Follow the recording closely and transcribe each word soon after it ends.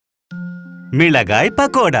மிளகாய்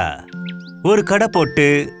பக்கோடா. ஒரு கடை போட்டு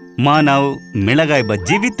மானவ் மிளகாய்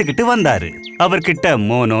பஜ்ஜி வித்துக்கிட்டு வந்தாரு. அவர்கிட்ட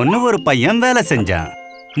மோனோன்னு ஒரு பையன் வேலை செஞ்சான்.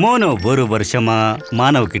 மோனோ ஒரு வருஷமா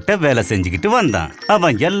மானவ் கிட்ட வேலை செஞ்சுக்கிட்டு வந்தான்.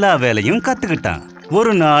 அவன் எல்லா வேலையும் கத்துக்கிட்டான்.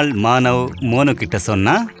 ஒரு நாள் மானவ் மோனோ கிட்ட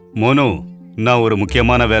சொன்னா, மோனோ, நான் ஒரு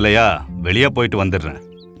முக்கியமான வேலையா வெளியே போயிட்டு வந்துடுறேன்.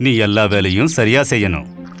 நீ எல்லா வேலையும் சரியா செய்யணும்.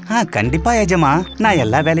 கண்டிப்பா எஜமா, நான்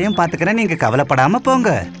எல்லா வேலையும் பாத்துக்கிறேன், நீங்க கவலைப்படாம போங்க.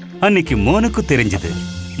 அன்னைக்கு மோனுக்கு தெரிஞ்சது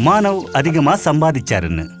மானவ் அதிகமா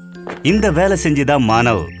சம்பாதிச்சாருன்னு. இந்த வேலை செஞ்சுதான்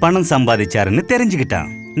மானவ் பணம் சம்பாதிச்சாருன்னு தெரிஞ்சுக்கிட்டான்.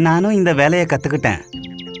 நானும் இந்த வேலையை கத்துக்கிட்டேன்.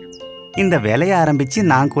 இந்த வேலையை ஆரம்பிச்சு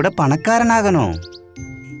நான் கூட பணக்காரனாகணும்.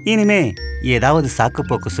 இனிமே ஏதாவது சாக்கு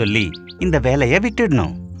போக்கு சொல்லி இந்த வேலையை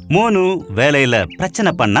விட்டுடணும். மோனு வேலையில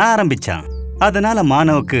பிரச்சனை பண்ண ஆரம்பிச்சான். அதனால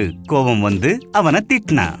மானவுக்கு கோபம் வந்து அவனை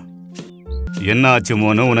திட்டினான். என்ன ஆச்சு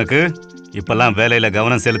மோனு உனக்கு? இப்பெல்லாம் வேலையில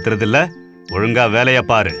கவனம் செலுத்துறது இல்ல, ஒழுங்கா வேலைய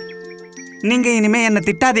பாரு. நீங்க இனிமே என்ன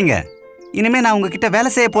திட்டாதீங்க. இனிமே நான் உங்ககிட்ட வேலை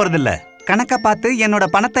செய்ய போறதில்ல. கணக்க பார்த்து என்னோட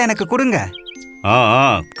பணத்தை எனக்கு கொடுங்க.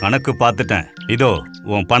 கணக்கு பார்த்துட்டேன். இதோ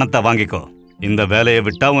உன் பணத்தை வாங்கிக்கோ. இந்த வேலையை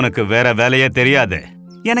விட்டா உனக்கு வேற வேலையே தெரியாது.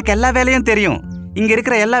 எனக்கு எல்லா வேலையும் தெரியும். இங்க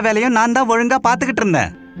இருக்கிற எல்லா வேலையும் நான் தான் ஒழுங்கா பாத்துக்கிட்டு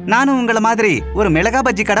இருந்தேன். நானும் உங்களை மாதிரி ஒரு மிளகா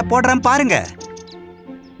பஜ்ஜி கடை போடுறேன் பாருங்க.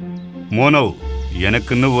 மோனோ,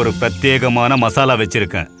 எனக்குன்னு ஒரு பிரத்யேகமான மசாலா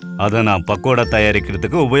வச்சிருக்கேன். அதை நான் பக்கோடா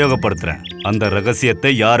தயாரிக்கிறதுக்கு உபயோகப்படுத்துறேன். அந்த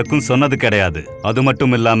ரகசியத்தை யாருக்கும் சொன்னது கிடையாது. அது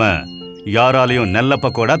மட்டும் இல்லாம யாராலையும் நல்ல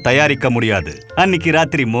பக்கோடா தயாரிக்க முடியாது. அன்னைக்கு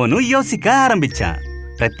ராத்திரி மோனு யோசிக்க ஆரம்பிச்சான்.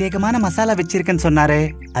 பிரத்யேகமான மசாலா வச்சிருக்கேன்னு சொன்னாரே,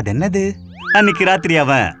 அது என்னது? அன்னைக்கு ராத்திரி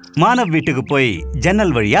அவன் மானவ் வீட்டுக்கு போய்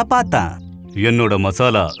ஜன்னல் வழியா பார்த்தான். என்னோட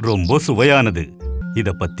மசாலா ரொம்ப சுவையானது, இத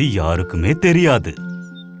பத்தி யாருக்குமே தெரியாது.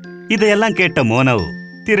 இதையெல்லாம் கேட்ட மோனவ்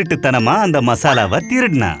திருட்டுத்தனமா அந்த மசாலாவை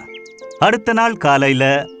திருடினான். அடுத்த நாள் காலையில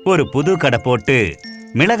ஒரு புது கடை போட்டு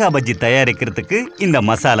மிளகா பஜ்ஜி தயாரிக்கிறதுக்கு இந்த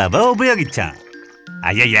மசாலாவை உபயோகிச்சான்.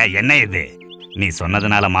 ஐயா, என்ன இது? நீ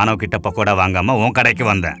சொன்னதுனால மானவ் கிட்ட பக்கோடா வாங்காம உன் கடைக்கு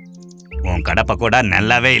வந்தேன். உன் கடை பக்கோடா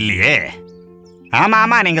நல்லாவே இல்லையே.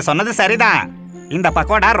 ஆமா, நீங்க சொன்னது சரிதான். இந்த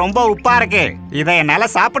பக்கோடா ரொம்ப உப்பா இருக்கு, இதை என்னால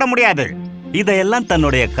சாப்பிட முடியாது. இதையெல்லாம்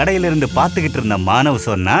தன்னுடைய கடையிலிருந்து பாத்துக்கிட்டு இருந்த மானவ்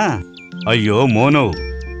சொன்னா, ஐயோ மோனோ,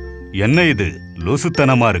 என்ன இது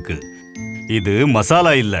லூசுத்தனமா இருக்கு. இது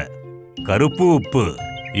மசாலா இல்ல, கருப்பு உப்பு.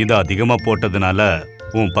 இது அதிகமா போட்டதுனால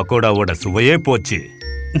உன் பக்கோடாவோட சுவையே போச்சு.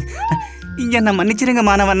 என்ன மன்னிச்சிருங்க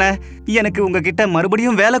மாணவன, எனக்கு உங்ககிட்ட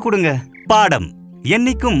மறுபடியும் வேலை கொடுங்க. பாடம்: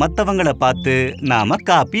 என்னைக்கும் மத்தவங்களை பார்த்து நாம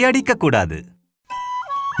காப்பி அடிக்க கூடாது.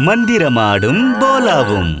 மந்திரமாடும்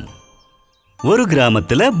போலாவும். ஒரு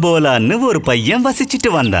கிராமத்துல போலான்னு ஒரு பையன் வசிச்சுட்டு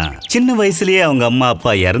வந்தான். சின்ன வயசுலயே அவங்க அம்மா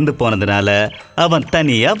அப்பா இறந்து போனதுனால அவன்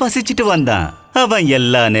தனியா வசிச்சுட்டு வந்தான். அவன்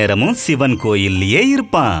எல்லா நேரமும் சிவன் கோயில்லயே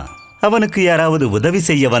இருப்பான். அவனுக்கு யாராவது உதவி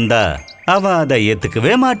செய்ய வந்தா அவன் அதை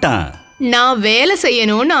ஏத்துக்கவே மாட்டான். நான் வேலை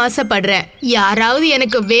செய்யணும்னு ஆசைப்படுறேன், யாராவது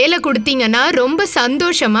எனக்கு வேலை கொடுத்தீங்கன்னா ரொம்ப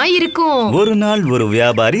சந்தோஷமா இருக்கும். ஒரு நாள் ஒரு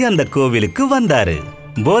வியாபாரி அந்த கோவிலுக்கு வந்தாரு.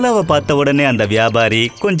 போலாவை பார்த்த உடனே அந்த வியாபாரி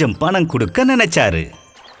கொஞ்சம் பணம் கொடுக்க நினைச்சாரு.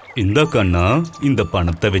 இந்த கண்ணா, இந்த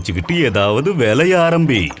பணத்தை வச்சுக்கிட்டு ஏதாவது வேலைய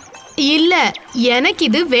ஆரம்பி. இல்ல, எனக்கு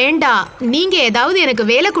இது வேண்டாம். நீங்க ஏதாவது எனக்கு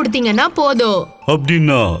வேலை கொடுத்தீங்கன்னா போதும்.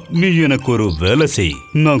 அப்படின்னா நீ எனக்கு ஒரு வேலை செய்.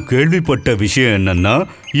 நான் கேள்விப்பட்ட விஷயம் என்னன்னா,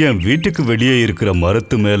 என் வீட்டுக்கு வெளியே இருக்கிற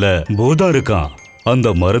மரத்து மேல போதம் இருக்கான். அந்த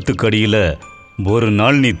மரத்துக்கடியில ஒரு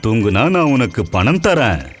நாள் நீ தூங்குனா நான் உனக்கு பணம்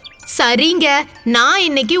தரேன். சரிங்க, நான்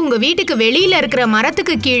இன்னைக்கு உங்க வீட்டுக்கு வெளியில இருக்கிற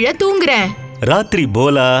மரத்துக்கு கீழே தூங்குறேன். ராத்திரி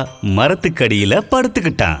போலா மரத்துக்கடியில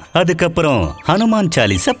படுத்துக்கிட்டான். அதுக்கப்புறம் ஹனுமான்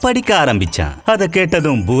சாலிசா படிக்க ஆரம்பிச்சான். அத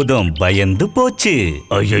கேட்டதும் பூதம் பயந்து போச்சு.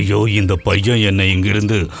 ஐயோ, இந்த பையன் என்ன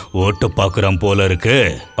இங்கிருந்து ஓட்ட பாக்குறான் போல இருக்கு,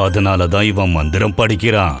 அதனாலதான் இவன் மந்திரம்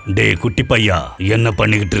படிக்கிறான். டே குட்டி பையா, என்ன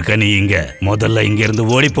பண்ணிக்கிட்டு இருக்க நீ? இங்க முதல்ல இங்க இருந்து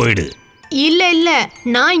ஓடி போயிடு. இல்ல,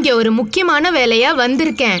 நான் இங்க ஒரு முக்கியமான வேலையா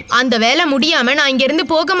வந்திருக்கேன். அந்த வேலை முடியாம நான் இங்க இருந்து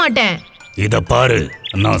போக மாட்டேன். இத பாரு,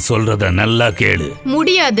 நான் சொல்றத நல்லா கேளு.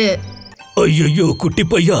 முடியாது. ஐயோ குட்டி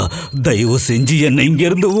பையா, தயவு செஞ்சு என்ன இங்க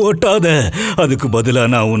இருந்து ஓட்டாத. அதுக்கு பதிலா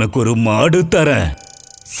நான் உனக்கு ஒரு மாடு தரேன்.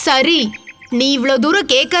 சரி, நீ இவ்வளவு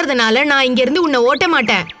தூரம் கேட்கறதுனால நான் இங்க இருந்து உன்னை ஓட்ட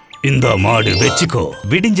மாட்டேன். இந்த மாடு வெச்சுக்கோ.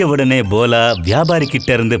 விடிஞ்ச உடனே போலா வியாபாரி கிட்ட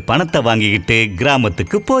இருந்து பணத்தை வாங்கிக்கிட்டு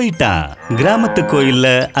கிராமத்துக்கு போயிட்டான். கிராமத்து கோயில்ல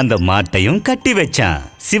அந்த மாட்டையும் கட்டி வச்சான்.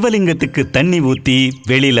 சிவலிங்கத்துக்கு தண்ணி ஊத்தி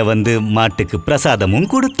வெளியில வந்து மாட்டுக்கு பிரசாதமும்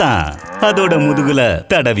கொடுத்தான். அதோட முதுகுல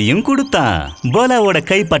தடவியும் கொடுத்தான். போலாவோட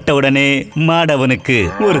கை பட்ட உடனே மாடவனுக்கு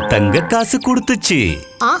ஒரு தங்க காசு கொடுத்துச்சு.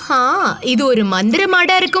 ஆஹா, இது ஒரு மந்திர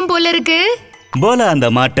மாடா இருக்கும் போல இருக்கு. போலா அந்த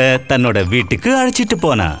மாட்டை தன்னோட வீட்டுக்கு அழைச்சிட்டு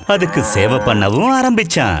போனான். அதுக்கு சேவை பண்ணவும்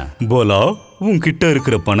ஆரம்பிச்சான். போலா, உன்கிட்ட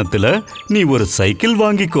இருக்கிற பணத்துல நீ ஒரு சைக்கிள்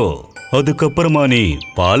வாங்கிக்கோ. அதுக்கப்புறமா நீ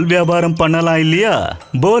பால் வியாபாரம் பண்ணலாம் இல்லையா?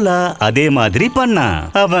 போலா அதே மாதிரி பண்ணான்.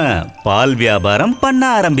 அவன் பால் வியாபாரம் பண்ண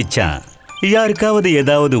ஆரம்பிச்சான். யாருக்காவது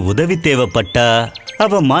ஏதாவது உதவி தேவைப்பட்டா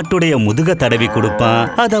அவன் மாட்டுடைய முதுக தடவி கொடுப்பான்.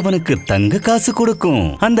 அது அவனுக்கு தங்க காசு கொடுக்கும்.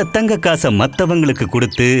 அந்த தங்க காசை மத்தவங்களுக்கு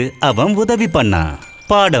கொடுத்து அவன் உதவி பண்ணான்.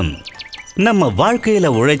 பாடம்: நம்ம வாழ்க்கையில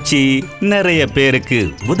உழைச்சி நிறைய பேருக்கு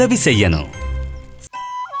உதவி செய்யணும்.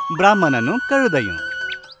 பிராமணனும் கழுதையும்.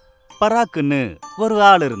 பராக்குன்னு ஒரு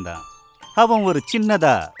ஆள் இருந்தான். அவன் ஒரு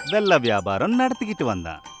சின்னதா வெள்ள வியாபாரம் நடத்திக்கிட்டு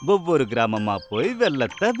வந்தான். ஒவ்வொரு கிராமமா போய்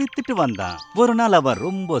வெள்ளத்தை வித்துட்டு வந்தான். ஒரு நாள் அவன்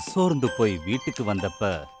ரொம்ப சோர்ந்து போய் வீட்டுக்கு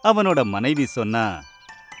வந்தப்ப அவனோட மனைவி சொன்னா,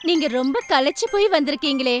 நீங்க ரொம்ப களைச்சு போய்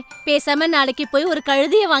வந்திருக்கீங்களே, பேசாம நாளைக்கு போய் ஒரு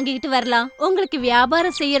கழுதைய வாங்கிட்டு வரலாம். உங்களுக்கு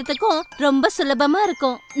வியாபாரம் செய்யறதுக்கும் ரொம்ப சுலபமா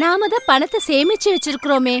இருக்கும். நாம தான் பணத்தை சேமிச்சு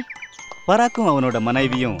வச்சிருக்கிறோமே. பராக்கும் அவனோட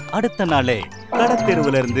மனைவியும் அடுத்த நாளே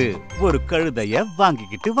கடத்தெருவுல இருந்து ஒரு கழுதைய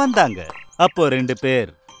வாங்கிக்கிட்டு வந்தாங்க. அப்போ 2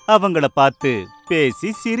 பேர் அவங்கள பார்த்து பேசி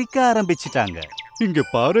சிரிக்க ஆரம்பிச்சிட்டாங்க. இங்க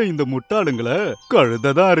பாரு, இந்த முட்டாளுங்கள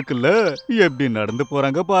கழுதைதான் இருக்குல்ல, எப்படி நடந்து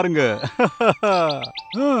போறாங்க பாருங்க.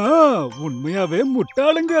 உண்மையாவே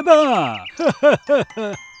முட்டாளுங்க தான்.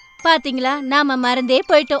 பாத்தீங்களா, நாம மறந்தே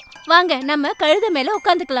போயிட்டோம். வாங்க நம்ம கழுதை மேல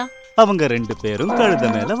உட்காந்துக்கலாம். அவங்க 2 பேரும் கழுதை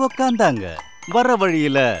மேல உட்கார்ந்தாங்க. வர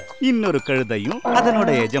வழியில இன்னொரு கழுதையும் அதனோட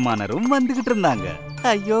எஜமானரும் வந்துகிட்டு இருந்தாங்க.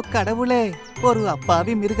 ஐயோ கடவுளே, ஒரு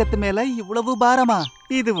அப்பாவி மிருகத்து மேல இவ்வளவு பாரமா?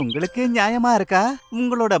 இது உங்களுக்கு நியாயமா இருக்கா?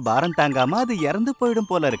 உங்களோட பாரம் தாங்காம அது இறந்து போயிடும்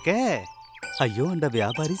போல இருக்கே. ஐயோ, அந்த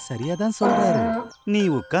வியாபாரி சரியாதான் சொல்றாரு. நீ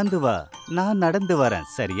உட்கார்ந்து வா, நான் நடந்து வரேன்,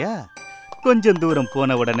 சரியா? கொஞ்சம் தூரம்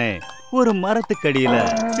போன உடனே ஒரு மரத்துக்கடியில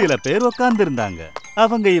சில பேர் உட்கார்ந்து இருந்தாங்க.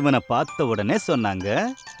 அவங்க இவனை பார்த்த உடனே சொன்னாங்க,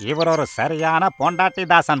 இவர் ஒரு சரியான பொண்டாட்டி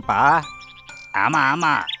தாசன்பா. ஆமா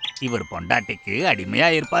ஆமா, இவர் பொண்டாட்டிக்கு அடிமையா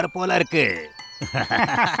இருப்பாரு போல இருக்கு.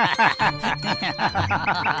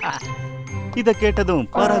 இத கேட்டதும்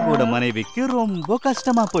பராகோட மனைவிக்கு ரொம்ப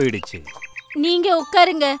கஷ்டமா போயிடுச்சு. நீங்க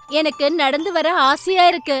உட்காருங்க, எனக்கு நடந்து வர ஆசையா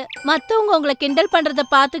இருக்கு. மத்தவங்க உங்களை கிண்டல் பண்றத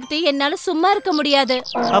பாத்துக்கிட்டு என்னால சும்மா இருக்க முடியாது.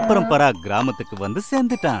 அப்புறம் பராக் கிராமத்துக்கு வந்து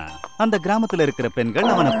சேர்ந்துட்டான். அந்த கிராமத்துல இருக்கிற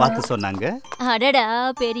பெண்கள் அவனை பார்த்து சொன்னாங்க, அடடா,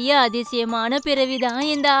 பெரிய அதிசயமான பிறவிதான்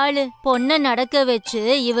இந்த ஆளு. பொண்ண நடக்க வச்சு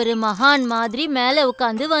இவரு மகான் மாதிரி மேல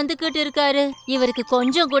உட்காந்து வந்துகிட்டு இருக்காரு. இவருக்கு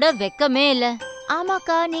கொஞ்சம் கூட வெக்கமே இல்ல.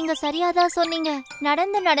 ஆமாக்கா, நீங்க சரியாதான் சொன்னீங்க.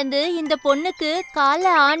 நடந்து நடந்து இந்த பொண்ணுக்கு கால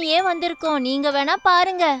ஆணியே வந்திருக்கோம். நீங்க வேணா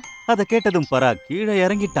பாருங்க. அத கேட்டதும் பராக் கீழே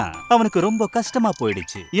இறங்கிட்டான். அவனுக்கு ரொம்ப கஷ்டமா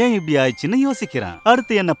போயிடுச்சு. ஏன் இப்படி ஆயிடுச்சுன்னு யோசிக்கிறான்.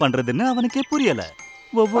 அடுத்து என்ன பண்றதுன்னு அவனுக்கே புரியல.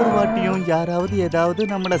 ஒவ்வொரு வாட்டியும் யாராவது ஏதாவது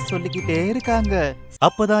நம்மள சொல்லிக்கிட்டே இருக்காங்க.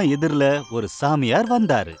 அப்பதான் எதிரில ஒரு சாமியார்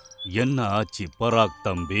வந்தாரு. என்ன ஆச்சு பராக்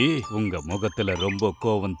தம்பி, உங்க முகத்துல ரொம்ப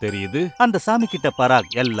கோவம் தெரியுது. அந்த சாமி கிட்ட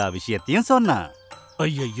பராக் எல்லா விஷயத்தையும் சொன்னான்.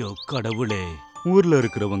 ஐயோ கடவுளே, ஊர்ல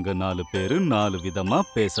இருக்கிறவங்க 4 பேரு 4 விதமா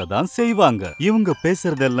பேசதான் செய்வாங்க. இவங்க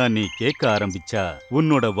பேசுறதெல்லாம் நீ கேட்க ஆரம்பிச்சா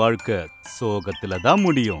உன்னோட வாழ்க்கை சோகத்துல தான்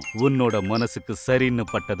முடியும். உன்னோட மனசுக்கு சரின்னு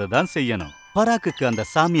பட்டதை தான் செய்யணும். பராக்குக்கு அந்த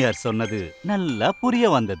சாமியார் சொன்னது நல்லா புரிய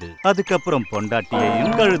வந்தது. அதுக்கப்புறம்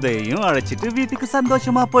பொண்டாட்டியையும் கழுதையையும் அழைச்சிட்டு வீட்டுக்கு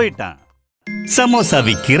சந்தோஷமா போயிட்டான். சமோசா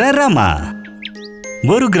விக்கிற ரமா.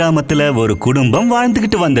 ஒரு கிராமத்துல ஒரு குடும்பம்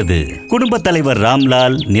வாழ்ந்துகிட்டு வந்தது. குடும்ப தலைவர்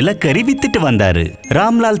ராம்லால் நிலக்கரி வித்துட்டு வந்தாரு.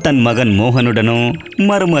 ராம்லால் தன் மகன் மோகனுடனும்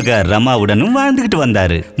மருமக ரமாவுடனும் வாழ்ந்துகிட்டு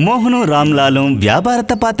வந்தாரு. மோகனும் ராம்லாலும்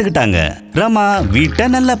வியாபாரத்தை பாத்துக்கிட்டாங்க. ரமா வீட்டை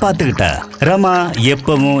நல்லா பாத்துக்கிட்டா. ரமா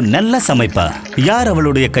எப்பவும் நல்லா சமைப்பா. யார்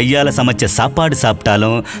அவளுடைய கையால சமைச்ச சாப்பாடு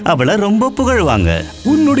சாப்பிட்டாலும் அவளை ரொம்ப புகழ்வாங்க.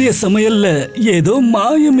 உன்னுடைய சமையல்ல ஏதோ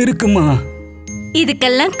மாயம் இருக்குமா?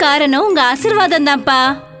 இதுக்கெல்லாம் காரணம் உங்க ஆசீர்வாதம் தான்ப்பா.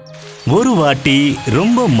 ஒரு வாட்டி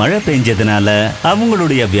ரொம்ப மழை பெஞ்சதுனால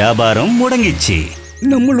அவங்களுடைய வியாபாரம் முடங்கிச்சு.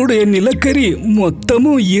 நம்மளுடைய நிலக்கரி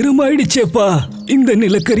மொத்தமும் ஈரமாயிடுச்சேப்பா. இந்த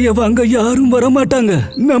நிலக்கரிய வாங்க யாரும் வரமாட்டாங்க.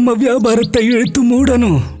 நம்ம வியாபாரத்தை இழுத்து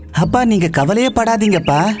மூடணும். அப்பா, நீங்க கவலையே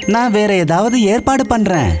படாதீங்கப்பா, நான் வேற ஏதாவது ஏற்பாடு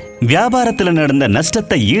பண்றேன். வியாபாரத்துல நடந்த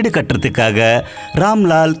நஷ்டத்தை ஈடு கட்டுறதுக்காக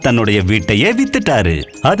ராம்லால் தன்னுடைய வீட்டையே வித்துட்டாரு.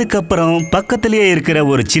 அதுக்கப்புறம் பக்கத்திலேயே இருக்கிற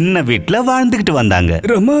ஒரு சின்ன வீட்டுல வாழ்ந்துகிட்டு வந்தாங்க.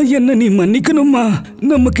 ரமா, என்ன நீ மன்னிக்கணுமா?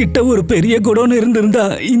 நம்ம கிட்ட ஒரு பெரிய குடோன் இருந்திருந்தா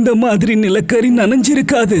இந்த மாதிரி நிலக்கரி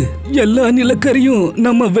நனைஞ்சிருக்காது. எல்லா நிலக்கரியும்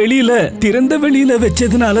நம்ம வெளியில திறந்த வெளியில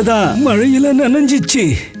வச்சதுனாலதான் மழையில நனைஞ்சிச்சு.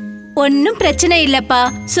 ஒன்னும் பிரச்சனை இல்லப்பா,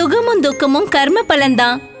 சுகமும் துக்கமும் கர்ம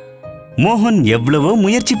பலன்தான். மோகன் எவ்வளவோ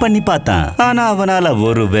முயற்சி பண்ணி பார்த்தான். ஆனா அவனால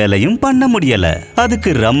ஒரு வேலையும் பண்ண முடியல. அதுக்கு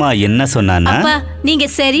ரமா என்ன சொன்னானா, நீங்க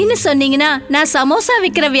சரின்னு சொன்னீங்கன்னா நான் சமோசா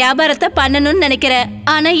விக்கிற வியாபாரத்தை பண்ணணும்னு நினைக்கிறேன்.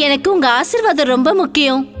 ஆனா எனக்கு உங்க ஆசீர்வாதம் ரொம்ப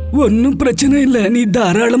முக்கியம். ஒன்னும் பிரச்சனை இல்ல, நீ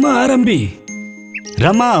தாராளமா ஆரம்பி.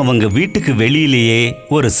 ரமா அவங்க வீட்டுக்கு வெளியிலேயே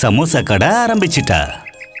ஒரு சமோசா கடை ஆரம்பிச்சிட்டா.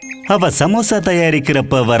 அவ சமோசா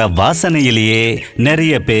தயாரிக்கிறப்ப வர வாசனையிலேயே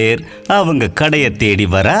நிறைய பேர் அவங்க கடைய தேடி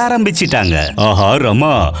வர ஆரம்பிச்சிட்டாங்க. ஆஹா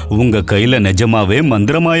ரமா, உங்க கையில நிஜமாவே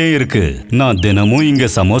மந்திரமாயே இருக்கு. நான் தினமும் இங்க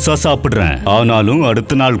சமோசா சாப்பிடுறேன். ஆனாலும்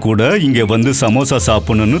அடுத்த நாள் கூட இங்க வந்து சமோசா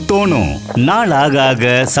சாப்பிடணும்னு தோணும். நாள் ஆக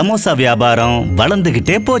ஆக சமோசா வியாபாரம்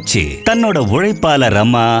வளர்ந்துகிட்டே போச்சு. தன்னோட உழைப்பால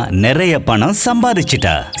ரமா நிறைய பணம்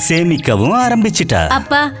சம்பாதிச்சிட்டா. சேமிக்கவும் ஆரம்பிச்சிட்டா.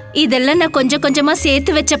 அப்பா, இதெல்லாம் நான் கொஞ்சம் கொஞ்சமா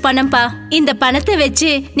சேர்த்து வச்ச பணம்பா. இந்த பணத்தை வச்சு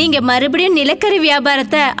நீங்க மறுபடியும் நிலக்கரி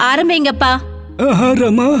வியாபாரத்தை ஆரம்பிங்கப்பா. ஆஹா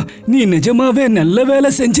ரமா, நீ நிஜமாவே நல்ல வேலை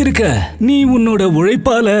செஞ்சிருக்க. நீ உன்னோட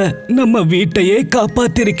உழைப்பால நம்ம வீட்டையே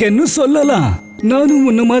காப்பாத்திருக்கேன்னு சொல்லலாம். நானும்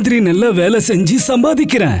உன்ன மாதிரி நல்ல வேலை செஞ்சு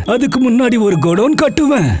சம்பாதிக்கிறேன். அதுக்கு முன்னாடி ஒரு கோடவுன்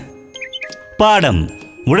கட்டுவேன். பாடம்: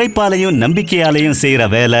 உழைப்பாலையும் நம்பிக்கையாலையும் செய்யற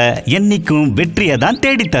வேலை என்னைக்கும் வெற்றியை தான்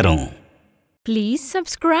தேடித்தரும். Please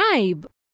subscribe.